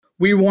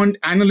We want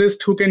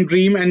analysts who can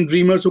dream and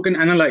dreamers who can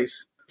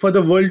analyze for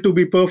the world to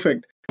be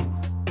perfect.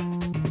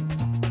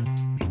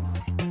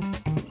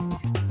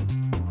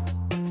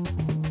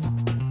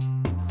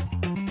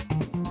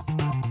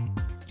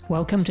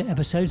 Welcome to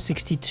episode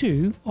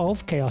 62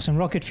 of Chaos and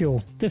Rocket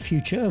Fuel, the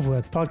Future of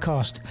Work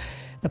podcast.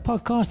 The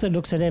podcast that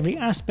looks at every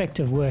aspect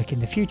of work in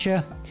the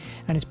future,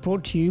 and it's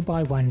brought to you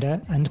by Wanda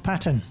and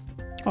Patton.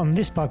 On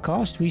this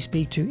podcast, we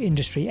speak to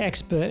industry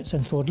experts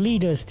and thought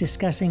leaders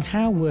discussing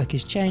how work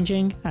is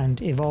changing and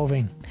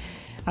evolving.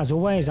 As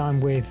always, I'm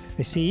with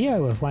the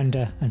CEO of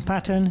Wanda and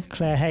Patton,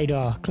 Claire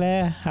Haydar.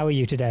 Claire, how are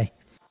you today?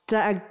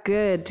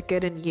 Good,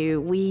 and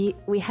you? We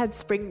had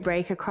spring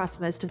break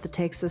across most of the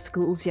Texas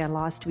schools here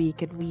last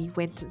week, and we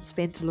went and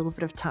spent a little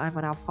bit of time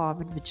on our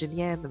farm in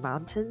Virginia in the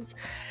mountains,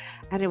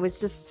 and it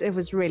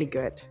was really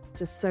good.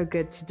 Just so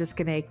good to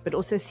disconnect, but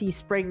also see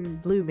spring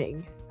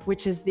blooming,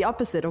 which is the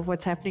opposite of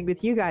what's happening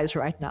with you guys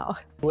right now.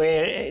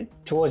 We're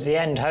towards the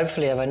end,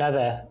 hopefully, of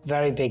another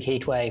very big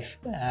heat wave.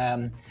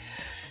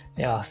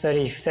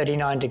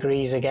 39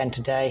 degrees again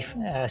today,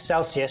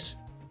 Celsius.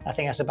 I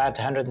think that's about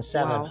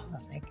 107, wow. I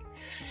think.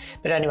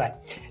 But anyway,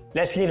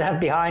 let's leave that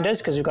behind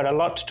us because we've got a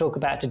lot to talk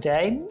about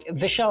today.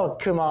 Vishal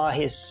Kumar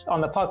is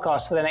on the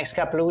podcast for the next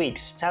couple of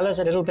weeks. Tell us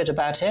a little bit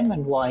about him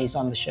and why he's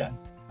on the show.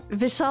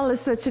 Vishal is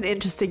such an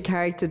interesting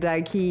character,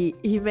 Doug. He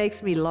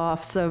makes me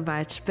laugh so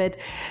much. But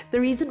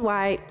the reason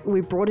why we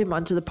brought him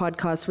onto the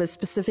podcast was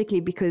specifically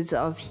because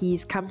of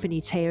his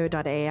company,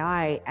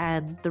 Teo.ai,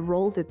 and the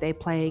role that they're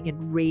playing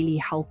in really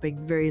helping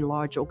very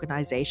large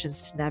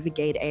organizations to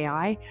navigate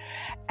AI.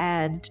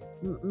 And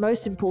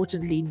most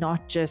importantly,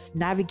 not just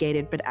navigate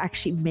it, but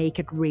actually make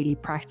it really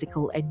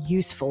practical and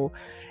useful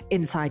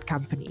inside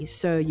companies.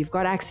 So you've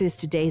got access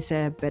to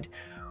data, but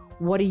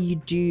what do you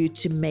do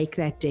to make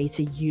that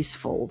data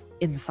useful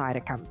inside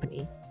a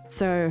company?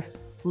 So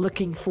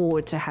looking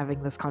forward to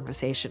having this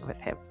conversation with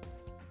him.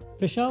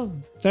 Vishal,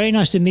 very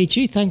nice to meet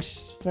you.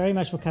 Thanks very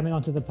much for coming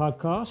onto the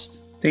podcast.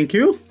 Thank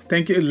you.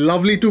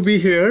 Lovely to be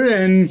here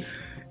and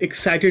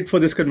excited for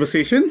this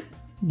conversation.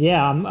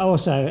 Yeah,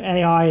 also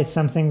AI is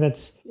something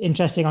that's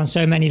interesting on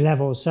so many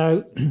levels.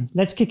 So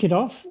let's kick it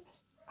off.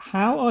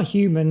 How are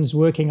humans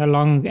working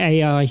along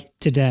AI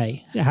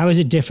today? How is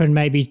it different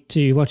maybe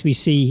to what we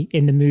see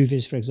in the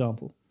movies, for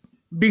example?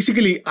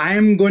 Basically, I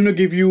am going to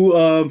give you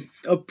a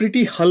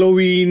pretty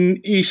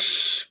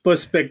Halloween-ish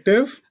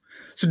perspective.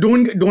 So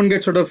don't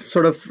get sort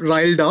of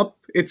riled up.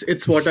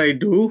 It's what I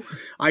do.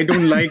 I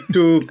don't like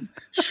to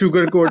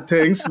sugarcoat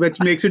things, which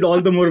makes it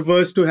all the more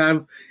worse to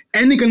have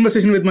any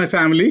conversation with my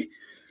family.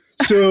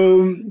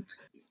 So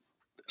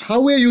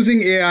how we're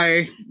using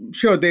AI,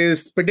 sure,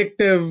 there's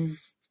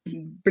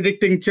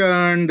predicting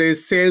churn,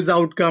 there's sales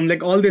outcome,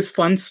 like all this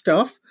fun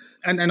stuff.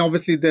 And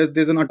obviously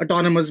there's an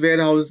autonomous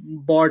warehouse,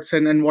 bots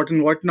and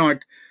whatnot.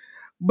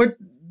 But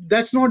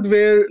that's not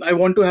where I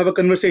want to have a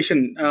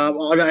conversation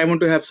or I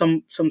want to have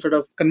some sort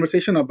of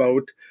conversation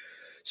about.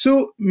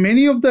 So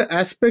many of the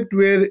aspect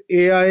where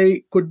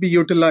AI could be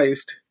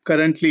utilized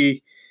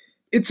currently,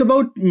 it's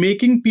about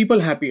making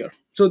people happier.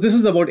 So this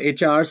is about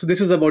HR. So this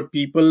is about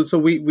people. So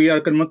we are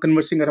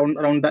conversing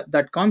around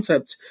that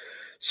concepts.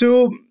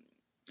 So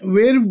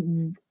where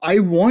I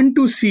want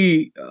to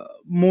see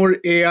more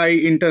AI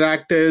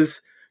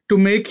interactors to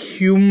make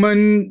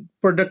human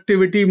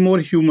productivity more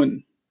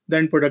human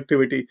than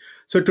productivity.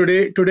 So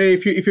today,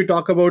 if you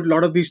talk about a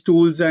lot of these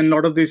tools and a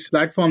lot of these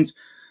platforms,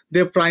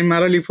 they're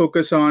primarily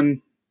focused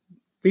on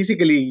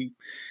basically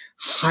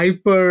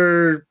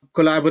hyper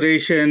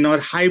collaboration or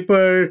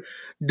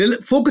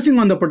focusing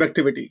on the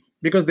productivity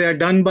because they are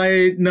done by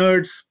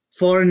nerds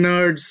for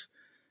nerds,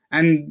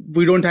 and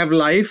we don't have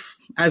life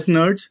as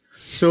nerds.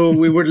 So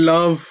we would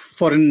love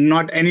for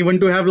not anyone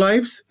to have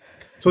lives.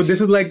 So this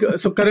is like,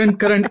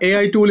 current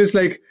AI tool is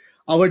like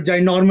our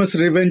ginormous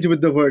revenge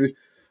with the world.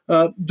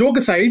 Joke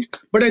aside,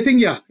 but I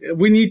think,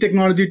 we need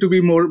technology to be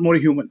more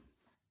human.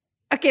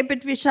 Okay,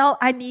 but Vishal,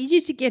 I need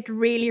you to get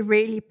really,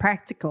 really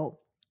practical.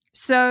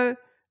 So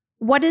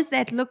what does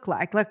that look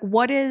like? Like,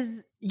 what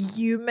does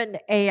human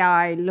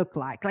AI look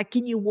like? Like,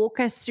 can you walk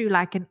us through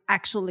like an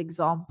actual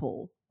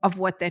example of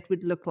what that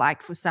would look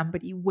like for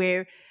somebody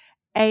where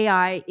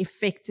AI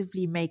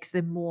effectively makes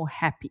them more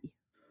happy?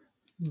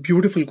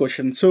 Beautiful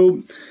question.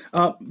 So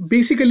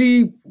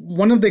basically,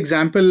 one of the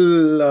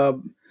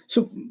example,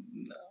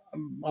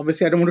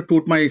 obviously I don't want to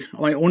toot my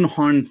own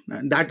horn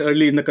that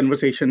early in the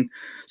conversation.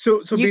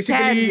 So you basically,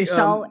 can,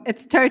 Vishal.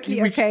 It's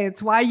totally okay.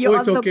 It's why you're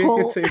on the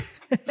call.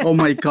 Oh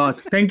my God.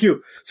 Thank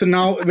you. So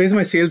now where's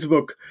my sales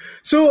book?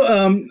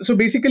 So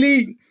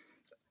basically,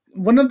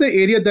 one of the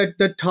area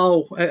that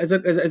Tao as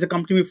a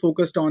company we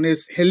focused on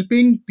is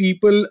helping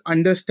people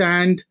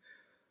understand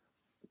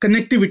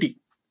connectivity.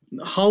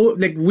 How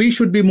we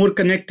should be more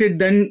connected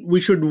than we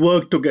should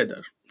work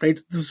together, right?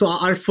 So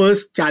our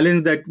first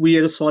challenge that we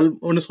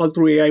want to solve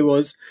through AI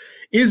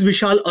is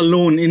Vishal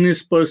alone in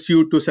his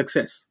pursuit to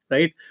success,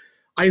 right?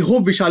 I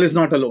hope Vishal is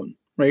not alone,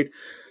 right?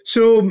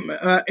 So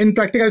in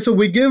practical, so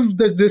we give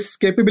this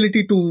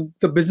capability to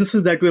the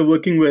businesses that we're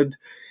working with.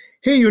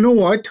 hey, you know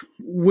what?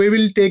 We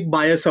will take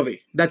bias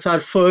away. That's our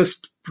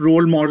first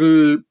role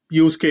model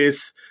use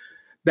case,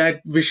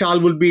 that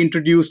Vishal will be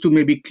introduced to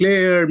maybe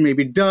Claire,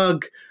 maybe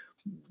Doug,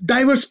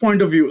 diverse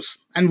point of views.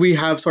 And we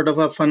have sort of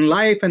a fun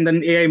life, and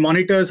then AI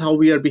monitors how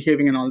we are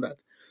behaving and all that.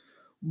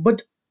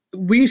 But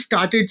we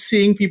started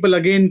seeing people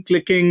again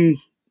clicking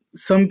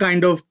some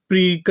kind of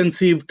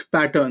preconceived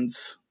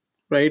patterns,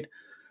 right?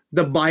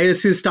 The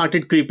biases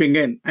started creeping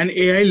in, and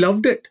AI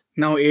loved it.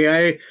 Now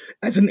AI,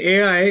 as an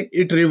AI,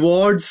 it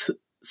rewards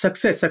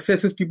success.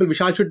 Success is people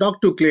Vishal should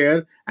talk to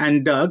Claire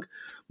and Doug.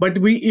 But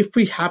if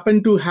we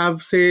happen to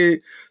have,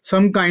 say,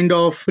 some kind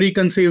of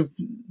preconceived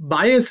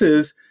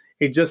biases,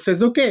 it just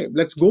says, okay,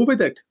 let's go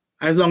with it,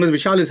 as long as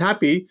Vishal is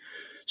happy.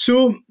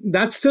 So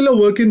that's still a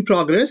work in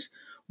progress.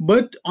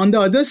 But on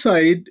the other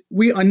side,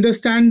 we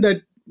understand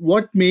that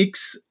what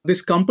makes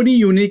this company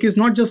unique is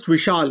not just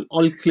Vishal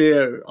or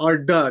Claire or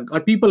Doug or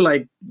people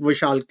like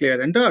Vishal,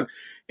 Claire, and Doug.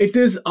 It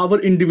is our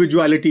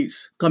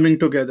individualities coming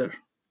together.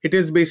 It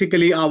is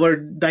basically our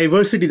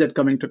diversity that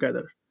coming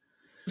together.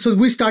 So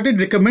we started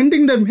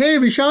recommending them, hey,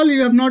 Vishal,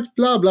 you have not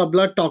blah, blah,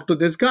 blah, talk to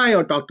this guy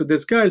or talk to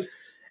this girl.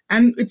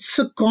 And it's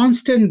a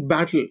constant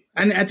battle.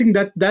 And I think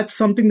that's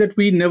something that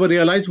we never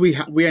realized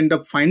we end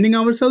up finding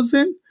ourselves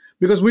in,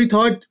 because we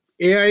thought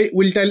AI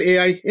will tell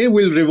AI, hey,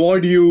 we'll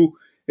reward you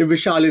if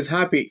Vishal is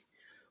happy.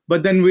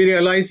 But then we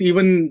realize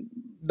even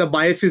the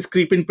biases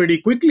creep in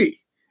pretty quickly,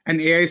 and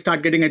AI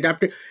start getting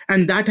adapted.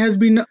 And that has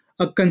been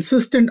a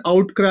consistent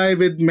outcry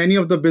with many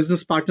of the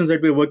business partners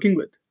that we're working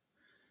with.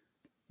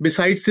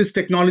 Besides this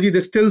technology,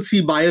 they still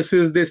see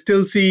biases. They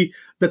still see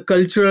the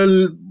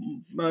cultural,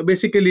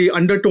 basically,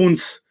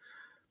 undertones.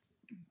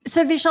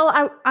 So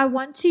Vishal, I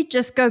want to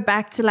just go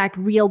back to like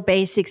real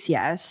basics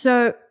here.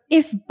 So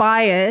if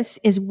bias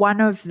is one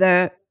of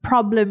the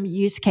problem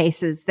use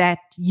cases that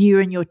you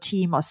and your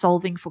team are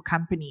solving for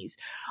companies,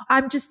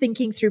 I'm just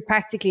thinking through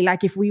practically,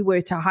 like if we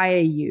were to hire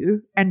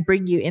you and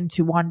bring you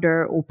into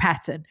Wander or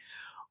Pattern,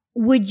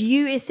 would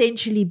you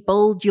essentially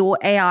build your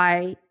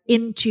AI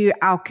into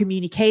our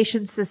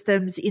communication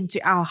systems, into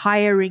our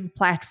hiring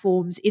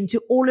platforms, into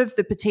all of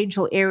the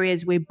potential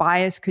areas where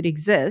bias could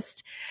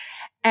exist?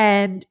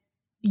 And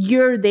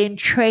you're then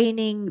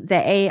training the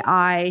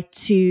AI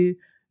to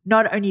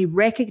not only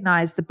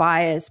recognize the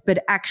bias,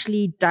 but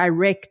actually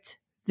direct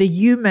the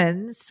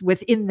humans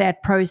within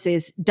that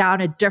process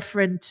down a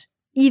different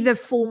either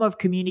form of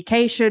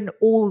communication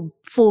or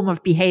form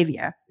of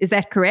behavior. Is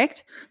that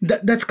correct?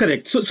 That's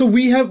correct. So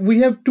we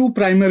have two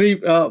primary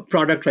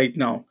product right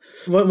now.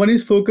 One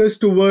is focused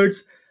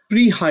towards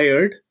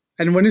pre-hired,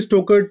 and one is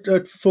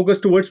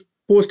focused towards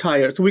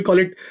post-hire. So we call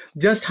it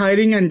just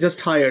hiring and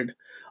just hired,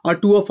 are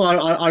two of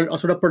our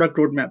sort of product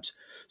roadmaps.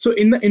 So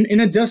in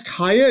a just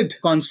hired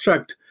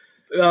construct,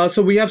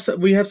 so we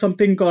have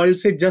something called,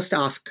 say, just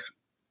ask.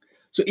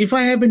 So if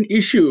I have an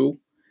issue,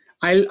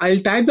 I'll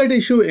type that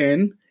issue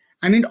in,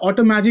 and it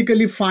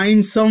automatically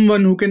finds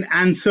someone who can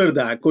answer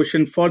that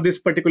question for this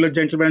particular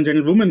gentleman and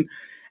gentlewoman.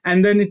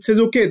 And then it says,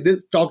 okay,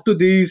 talk to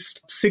these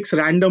 6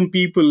 random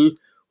people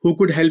who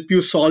could help you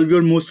solve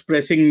your most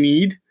pressing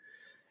need.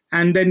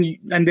 And then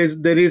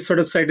there is sort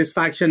of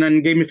satisfaction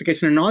and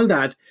gamification and all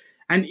that.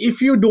 And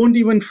if you don't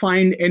even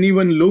find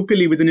anyone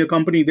locally within your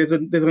company, there's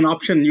an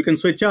option you can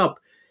switch up,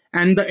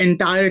 and the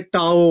entire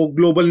Tao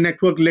global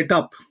network lit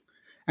up.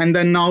 And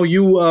then now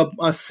you, a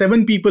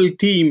 7-people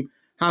team,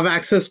 have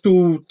access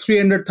to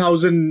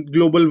 300,000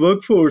 global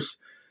workforce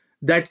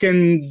that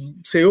can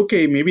say,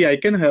 okay, maybe I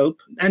can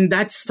help. And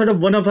that's sort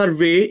of one of our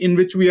way in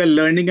which we are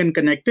learning and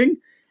connecting.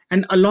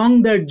 And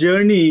along that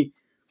journey,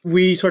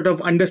 we sort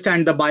of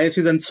understand the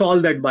biases and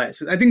solve that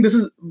biases. I think this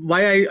is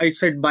why I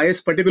said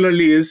bias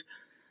particularly is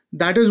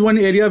that is one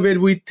area where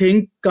we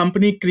think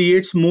company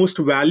creates most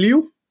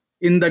value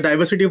in the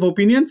diversity of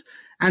opinions.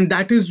 And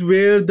that is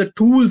where the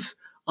tools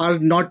are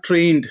not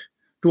trained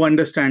to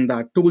understand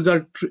that. Tools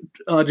are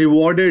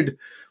rewarded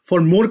for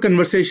more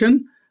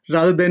conversation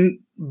rather than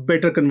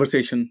better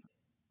conversation.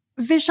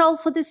 Vishal,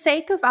 for the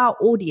sake of our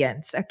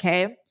audience,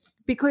 okay,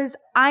 because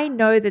I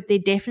know that there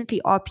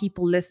definitely are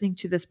people listening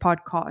to this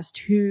podcast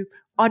who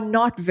are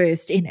not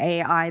versed in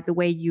AI the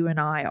way you and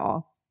I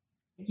are.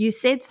 You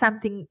said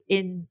something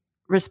in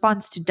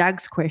response to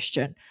Doug's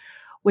question,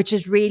 which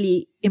is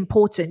really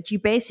important. You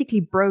basically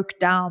broke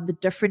down the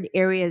different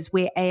areas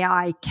where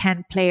AI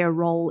can play a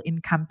role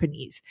in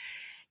companies.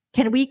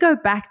 Can we go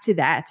back to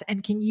that?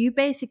 And can you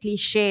basically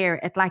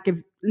share at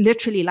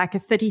literally like a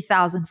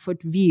 30,000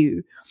 foot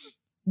view,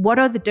 what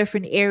are the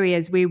different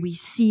areas where we're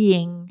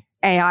seeing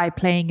AI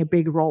playing a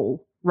big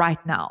role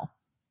right now?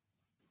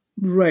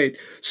 Right.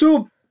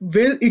 So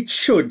where it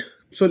should.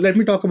 So let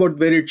me talk about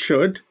where it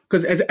should,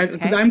 because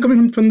I'm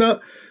coming from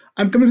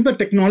the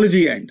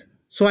technology end.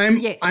 So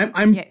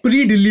I'm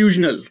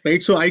pre-delusional,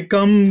 right? So I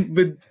come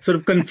with sort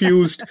of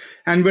confused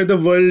and where the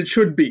world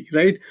should be,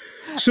 right?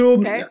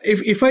 So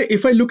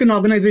if I look an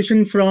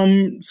organization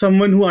from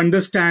someone who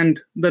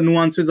understand the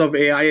nuances of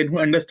AI and who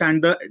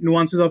understand the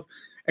nuances of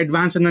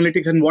advanced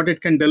analytics and what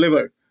it can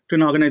deliver to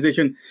an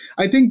organization,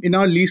 I think in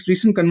our least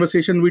recent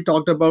conversation we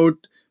talked about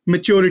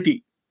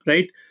maturity,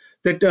 right?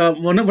 that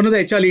one of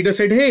the HR leaders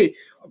said, hey,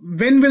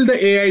 when will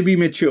the AI be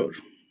mature?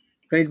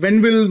 Right?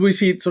 When will we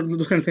see sort of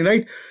those kind of thing,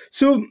 right?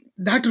 So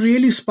that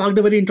really sparked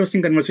a very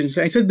interesting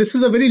conversation. I said, this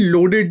is a very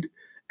loaded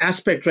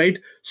aspect, right?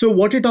 So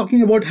what you're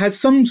talking about has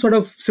some sort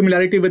of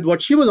similarity with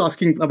what she was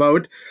asking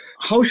about.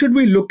 How should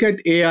we look at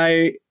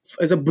AI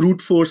as a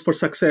brute force for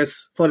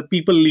success for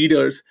people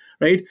leaders,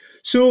 right?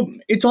 So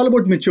it's all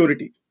about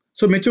maturity.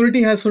 So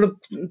maturity has sort of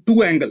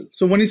two angles.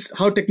 So one is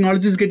how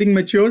technology is getting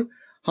mature,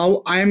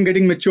 how I am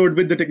getting matured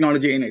with the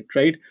technology in it,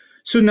 right?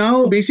 So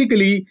now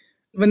basically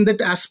when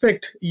that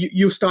aspect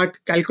you start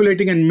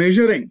calculating and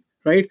measuring,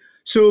 right?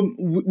 So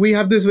we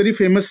have this very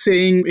famous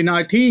saying in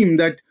our team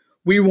that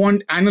we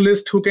want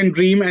analysts who can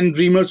dream and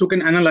dreamers who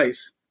can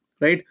analyze,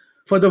 right?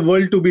 For the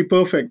world to be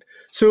perfect.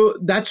 So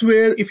that's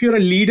where if you're a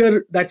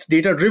leader that's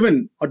data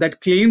driven or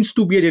that claims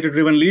to be a data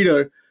driven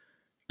leader,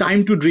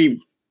 time to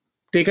dream.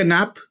 Take a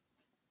nap,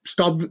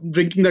 stop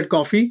drinking that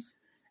coffee,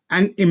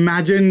 and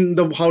imagine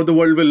how the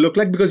world will look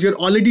like, because you're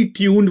already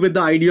tuned with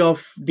the idea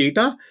of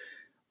data.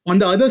 On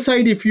the other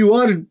side, if you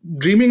are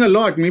dreaming a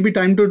lot, maybe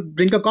time to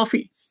drink a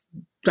coffee.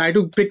 Try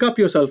to pick up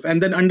yourself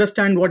and then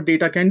understand what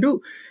data can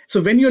do.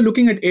 So when you're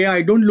looking at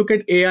AI, don't look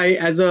at AI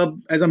as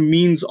a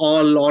means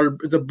all or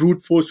as a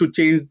brute force to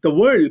change the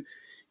world.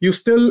 You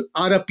still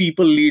are a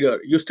people leader.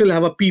 You still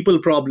have a people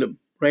problem,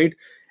 right?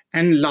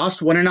 And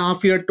last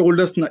 1.5 years told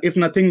us, if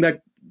nothing,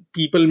 that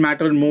people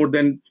matter more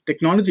than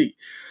technology.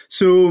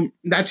 So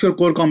that's your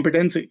core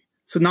competency.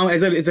 So now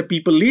as a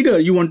people leader,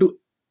 you want to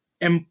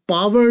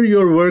empower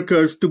your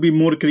workers to be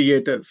more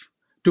creative,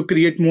 to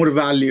create more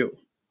value,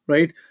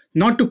 right?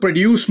 Not to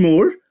produce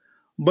more,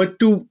 but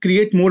to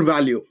create more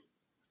value.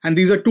 And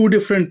these are two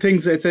different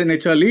things as an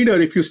HR leader.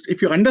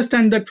 If you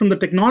understand that from the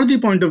technology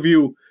point of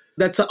view,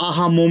 that's an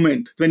aha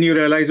moment when you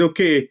realize,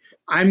 okay,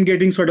 I'm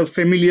getting sort of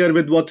familiar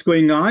with what's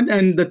going on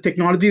and the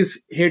technology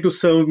is here to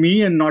serve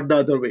me and not the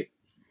other way.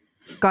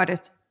 Got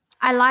it.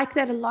 I like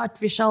that a lot,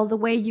 Vishal, the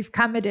way you've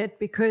come at it,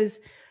 because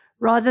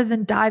rather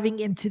than diving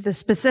into the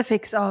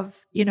specifics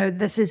of,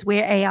 this is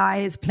where AI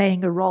is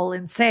playing a role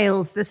in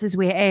sales, this is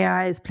where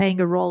AI is playing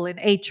a role in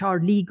HR,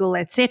 legal,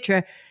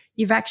 etc.,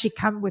 you've actually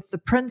come with the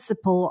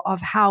principle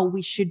of how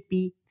we should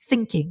be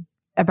thinking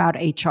about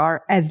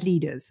HR as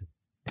leaders,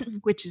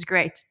 which is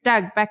great.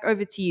 Doug, back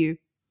over to you.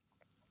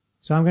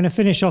 So I'm going to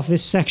finish off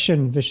this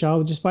section,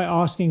 Vishal, just by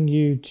asking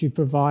you to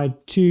provide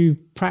 2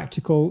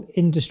 practical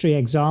industry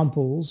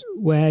examples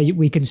where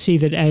we can see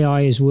that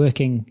AI is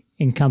working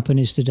in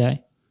companies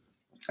today.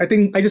 I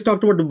think I just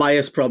talked about the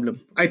bias problem.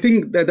 I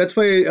think that's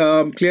why,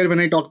 Claire, when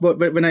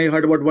I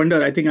heard about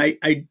Wonder, I think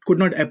I could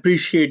not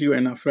appreciate you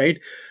enough, right?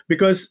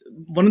 Because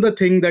one of the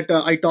things that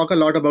I talk a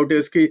lot about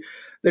is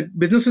that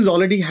businesses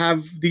already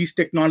have these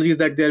technologies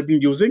that they've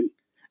been using.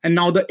 And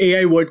now the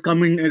AI word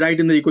come in right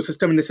in the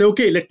ecosystem and they say,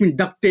 okay, let me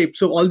duct tape.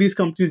 So all these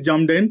companies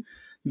jumped in.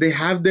 They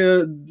have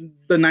the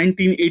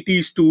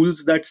 1980s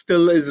tools that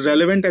still is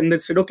relevant. And they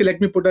said, okay, let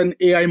me put an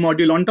AI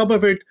module on top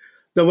of it.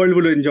 The world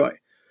will enjoy.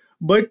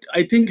 But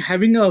I think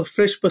having a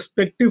fresh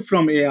perspective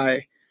from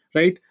AI,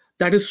 right,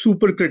 that is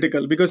super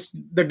critical, because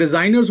the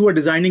designers who are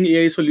designing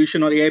AI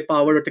solution or AI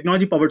powered or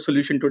technology powered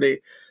solution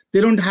today,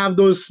 they don't have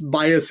those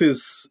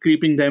biases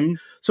creeping them.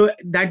 So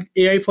that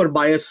AI for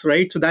bias,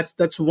 right? So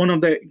that's one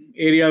of the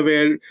area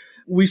where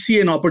we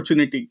see an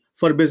opportunity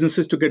for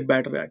businesses to get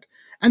better at.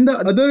 And the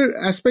other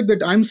aspect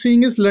that I'm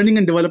seeing is learning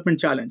and development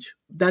challenge.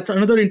 That's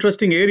another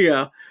interesting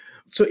area.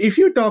 So if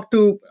you talk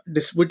to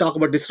this, we talk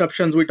about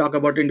disruptions, we talk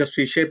about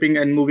industry shaping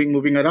and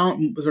moving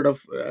around, sort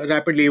of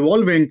rapidly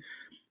evolving.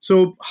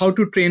 So how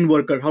to train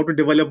worker, how to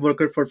develop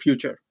worker for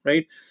future,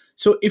 right?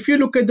 So if you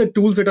look at the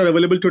tools that are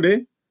available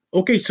today,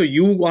 okay, so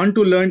you want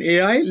to learn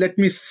AI, let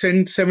me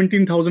send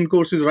 17,000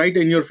 courses right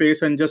in your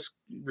face and just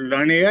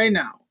learn AI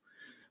now.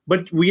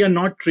 But we are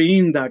not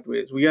trained that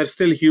way. We are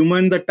still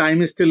human. The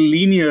time is still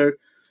linear.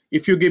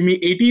 If you give me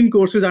 18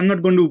 courses, I'm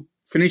not going to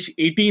finish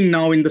 18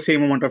 now in the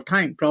same amount of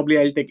time. Probably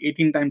I'll take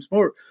 18 times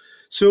more.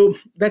 So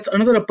that's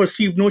another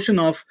perceived notion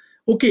of,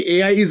 okay,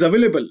 AI is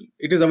available.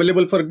 It is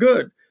available for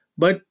good,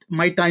 but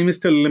my time is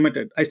still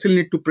limited. I still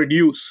need to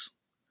produce.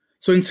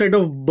 So instead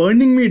of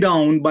burning me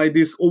down by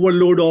this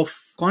overload of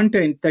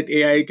content that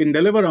AI can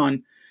deliver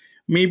on,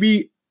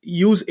 maybe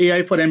use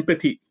AI for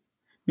empathy.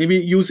 Maybe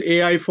use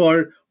AI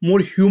for more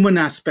human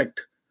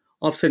aspect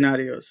of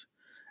scenarios.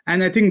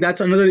 And I think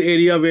that's another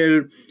area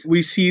where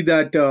we see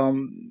that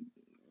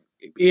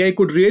AI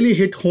could really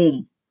hit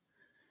home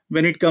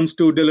when it comes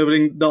to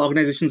delivering the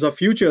organizations of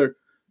future,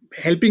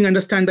 helping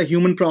understand the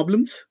human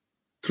problems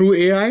through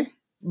AI,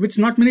 which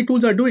not many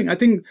tools are doing. I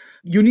think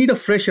you need a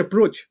fresh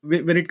approach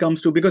when it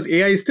comes to, because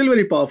AI is still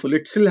very powerful.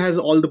 It still has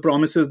all the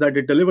promises that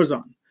it delivers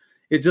on.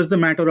 It's just the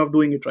matter of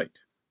doing it right.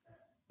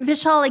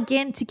 Vishal,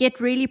 again, to get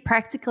really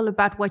practical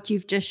about what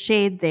you've just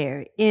shared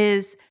there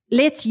is,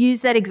 let's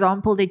use that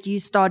example that you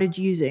started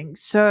using.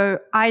 So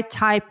I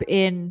type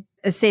in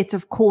a set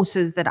of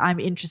courses that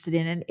I'm interested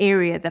in, an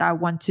area that I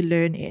want to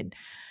learn in.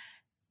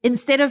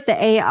 Instead of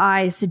the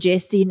AI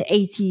suggesting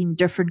 18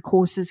 different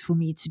courses for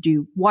me to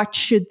do, what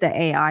should the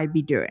AI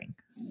be doing?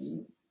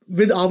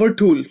 with our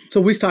tool.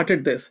 So we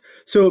started this.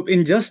 So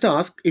in Just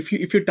Ask, if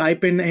you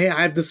type in, hey,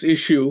 I have this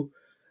issue,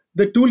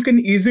 the tool can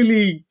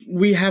easily,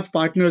 we have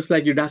partners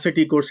like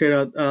Udacity,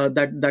 Coursera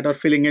that are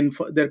filling in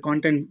for their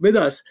content with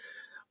us.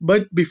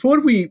 But before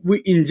we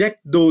inject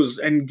those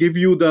and give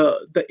you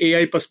the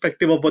AI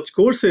perspective of what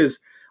course is,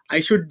 I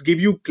should give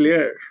you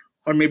Claire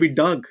or maybe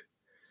Doug.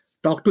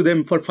 Talk to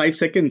them for 5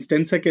 seconds,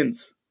 10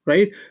 seconds,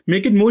 right?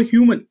 Make it more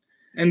human.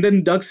 And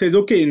then Doug says,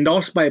 okay,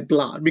 endorsed by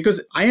blah,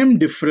 because I am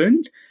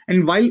different.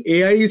 And while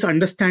AI is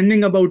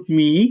understanding about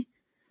me,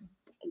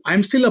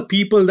 I'm still a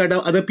people that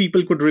other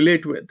people could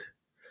relate with.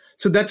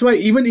 So that's why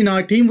even in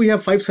our team, we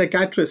have 5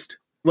 psychiatrists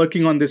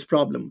working on this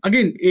problem.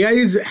 Again, AI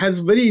has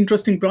very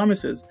interesting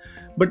promises,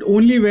 but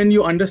only when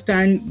you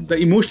understand the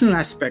emotional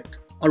aspect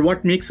or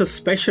what makes us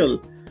special,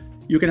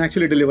 you can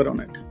actually deliver on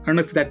it. I don't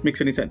know if that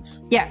makes any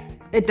sense. Yeah,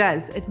 it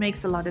does. It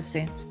makes a lot of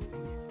sense.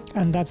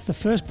 And that's the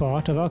first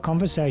part of our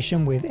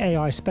conversation with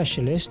AI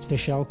specialist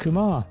Vishal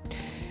Kumar.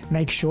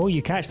 Make sure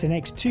you catch the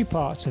next 2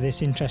 parts of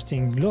this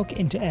interesting look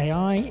into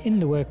AI in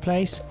the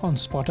workplace on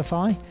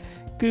Spotify,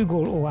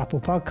 Google or Apple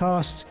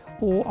Podcasts,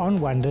 or on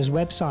Wanda's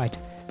website,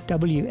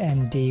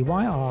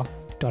 WNDYR.com.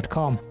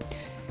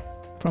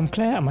 From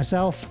Claire and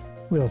myself,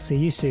 we'll see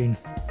you soon.